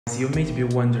You may be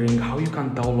wondering how you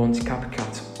can download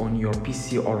CapCut on your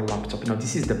PC or laptop.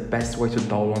 This is the best way to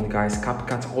download, guys,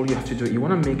 CapCut. All you have to do, you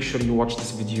want to make sure you watch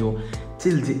this video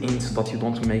till the end so that you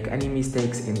don't make any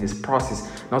mistakes in this process.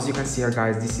 Now, as you can see here,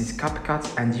 guys, this is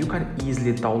CapCut, and you can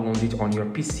easily download it on your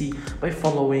PC by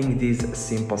following these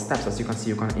simple steps. As you can see,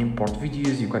 you can import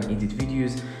videos, you can edit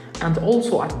videos, and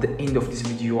also at the end of this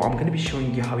video, I'm going to be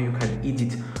showing you how you can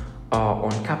edit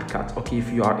on CapCut, okay,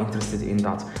 if you are interested in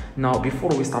that. Now, before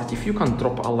we start, if you can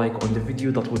drop a like on the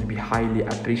video, that would be highly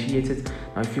appreciated.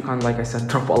 Now, if you can, like I said,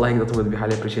 drop a like, that would be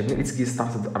highly appreciated. Let's get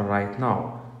started right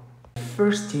now.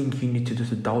 First thing you need to do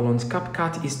to download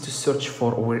CapCut is to search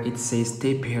for where it says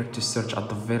type here to search at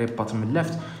the very bottom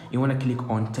left. You want to click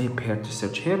on type here to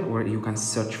search here, where you can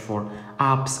search for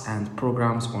apps and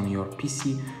programs on your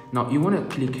PC. Now you want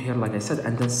to click here, like I said,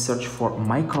 and then search for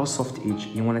Microsoft Edge.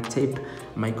 You want to type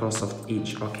Microsoft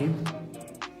Edge, okay?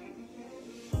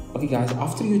 Okay, guys,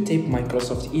 after you type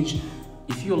Microsoft Edge,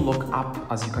 if you look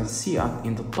up, as you can see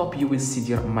in the top, you will see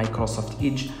your Microsoft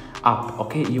Edge app,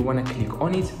 okay? You want to click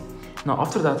on it. Now,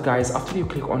 after that, guys, after you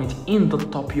click on it, in the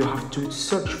top, you have to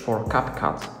search for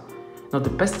CapCut. Now, the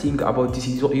best thing about this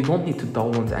is you don't need to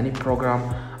download any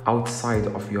program outside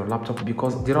of your laptop,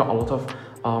 because there are a lot of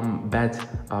bad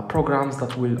programs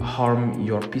that will harm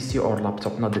your PC or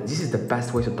laptop. Now, this is the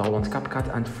best way to download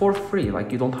CapCut, and for free,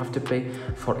 like you don't have to pay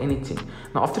for anything.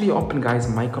 Now, after you open, guys,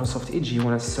 Microsoft Edge, you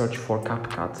want to search for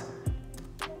CapCut.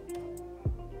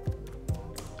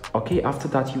 Okay, after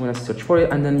that, you want to search for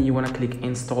it, and then you want to click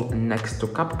install next to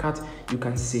CapCut. You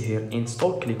can see here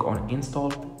install, click on install.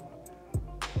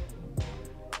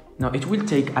 Now it will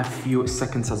take a few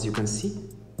seconds, as you can see.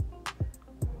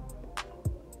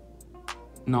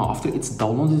 Now after it's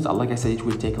downloaded, like I said, it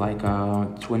will take like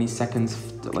 20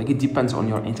 seconds, like it depends on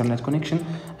your internet connection.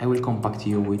 I will come back to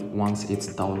you with once it's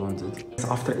downloaded.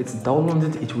 After it's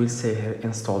downloaded, it will say here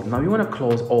installed. Now you want to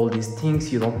close all these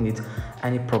things. You don't need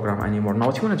any program anymore. Now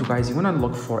what you want to do, guys, you want to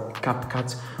look for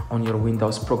CapCut on your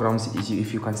Windows programs.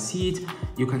 If you can see it,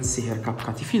 you can see here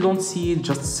CapCut. If you don't see it,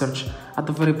 just search at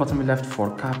the very bottom left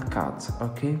for CapCut,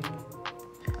 okay?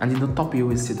 And in the top, you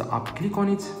will see the app. Click on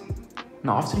it.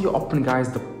 Now, after you open,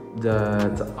 guys,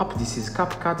 the app, this is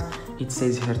CapCut. It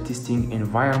says here testing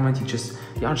environment.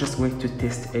 You are just going to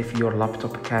test if your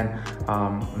laptop can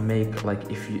make, like,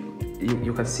 if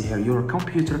you can see here your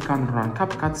computer can run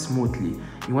CapCut smoothly.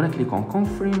 You want to click on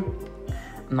confirm.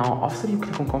 Now, after you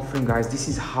click on confirm, guys, this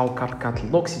is how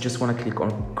CapCut looks. You just want to click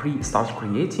on start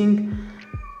creating.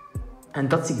 And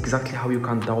that's exactly how you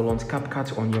can download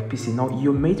CapCut on your PC. Now,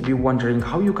 you may be wondering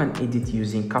how you can edit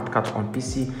using CapCut on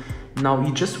PC. Now,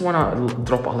 you just want to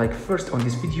drop a like first on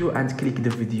this video and click the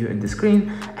video in the screen,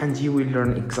 and you will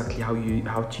learn exactly how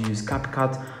to use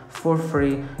CapCut for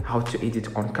free, how to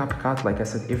edit on CapCut. Like I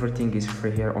said, everything is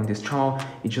free here on this channel.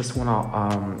 You just want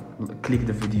to click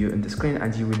the video in the screen,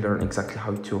 and you will learn exactly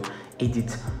how to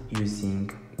edit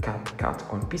using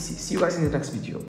CapCut on PC. See you guys in the next video.